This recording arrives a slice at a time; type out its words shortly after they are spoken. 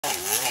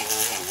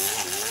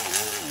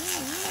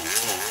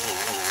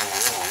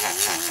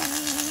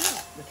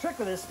trick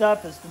with this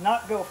stuff is to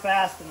not go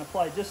fast and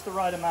apply just the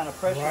right amount of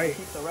pressure to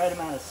keep the right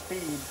amount of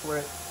speed where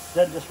it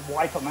doesn't just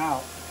wipe them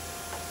out.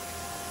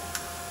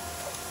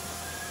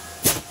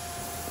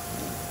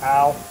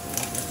 Ow.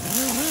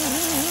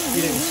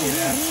 You didn't see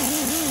that.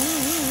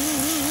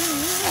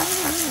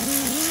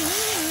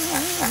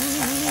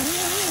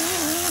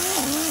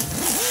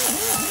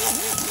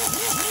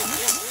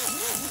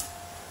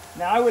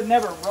 Now I would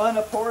never run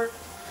a port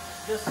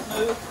this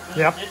smooth.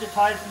 Yep.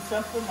 Digitizing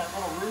something, that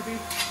little ruby.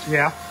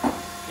 Yeah.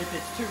 If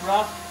it's too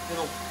rough,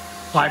 it'll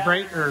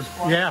Vibrate or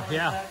yeah. You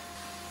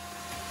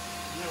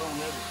don't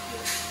never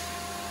skip.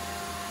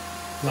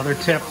 Another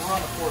tip. Never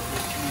run a port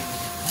this smooth.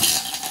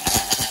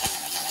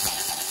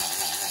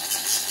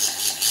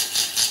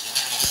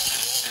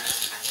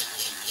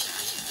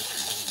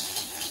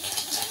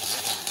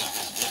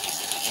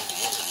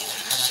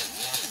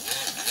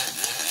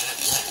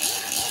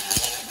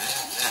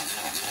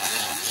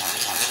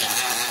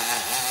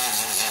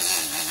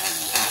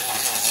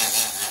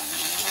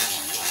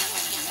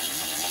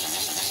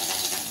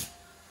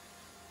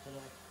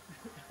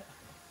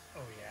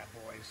 Oh yeah,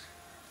 boys.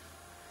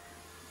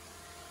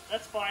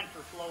 That's fine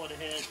for flowing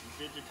ahead and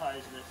digitizing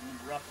it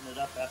and roughing it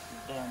up after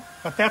you're done.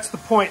 But that's the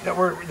point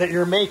that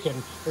you're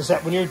making, is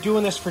that when you're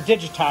doing this for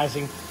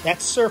digitizing,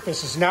 that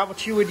surface is not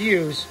what you would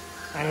use.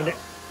 You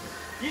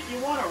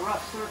want a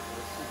rough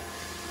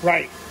surface.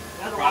 Right.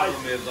 The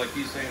problem is, like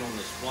he's saying on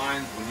the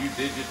splines, when you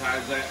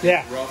digitize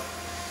that,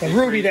 rough, the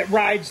ruby that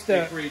rides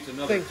the it creates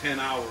another 10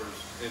 hours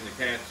in the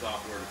CAD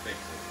software to fix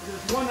it.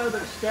 There's one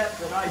other step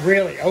that I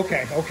really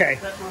okay.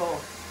 That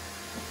will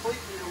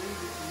completely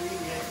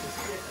alleviate the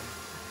skipping.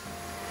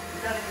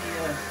 You got any?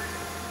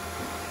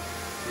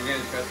 You got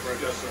any test brush?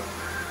 Yes, sir.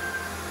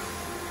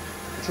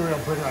 Which we're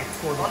gonna bring like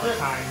 4 different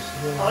times.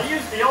 I'll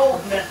use the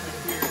old method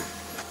here.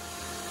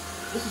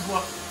 This is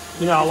what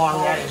you know how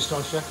long that is,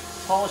 don't you?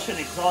 Polish an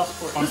exhaust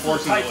port.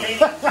 Unfortunately.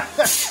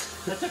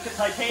 I took a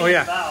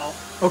titanium valve.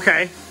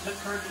 Okay.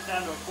 Turned it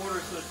down to a quarter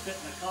so it fit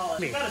in the collet.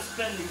 You got to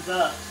spin these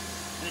up.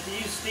 And if you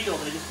use steel,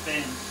 they just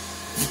bend.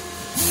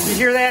 You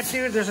hear that,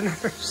 dude? There's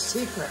another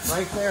secret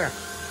right there.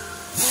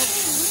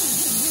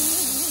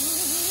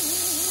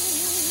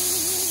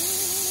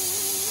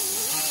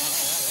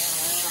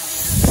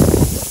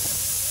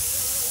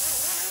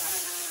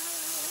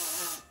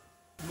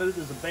 Smooth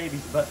as a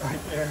baby's butt right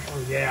there.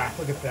 Oh yeah,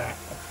 look at that.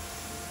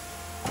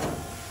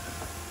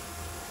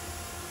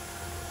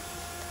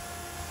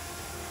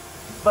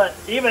 But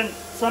even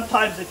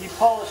sometimes if you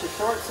polish a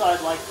short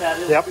side like that,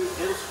 it'll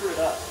screw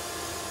it up.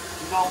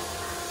 You know,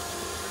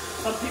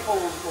 some people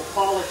will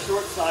polish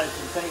short sides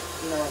and think,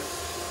 you know,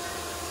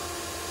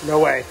 no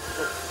way.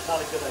 That's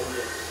not a good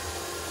idea.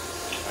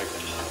 I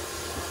cannot.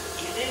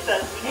 You need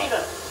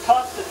a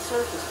constant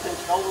surface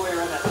tension all the way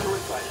around that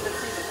short side. This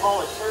is a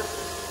polished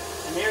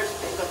surface, and the air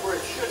speeds up where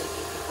it shouldn't,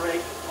 just to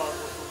break.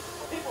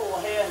 People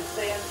will hand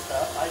sand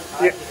stuff. I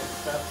hand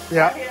stuff.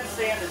 I hand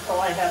sand until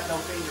I have no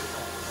fingers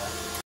on it.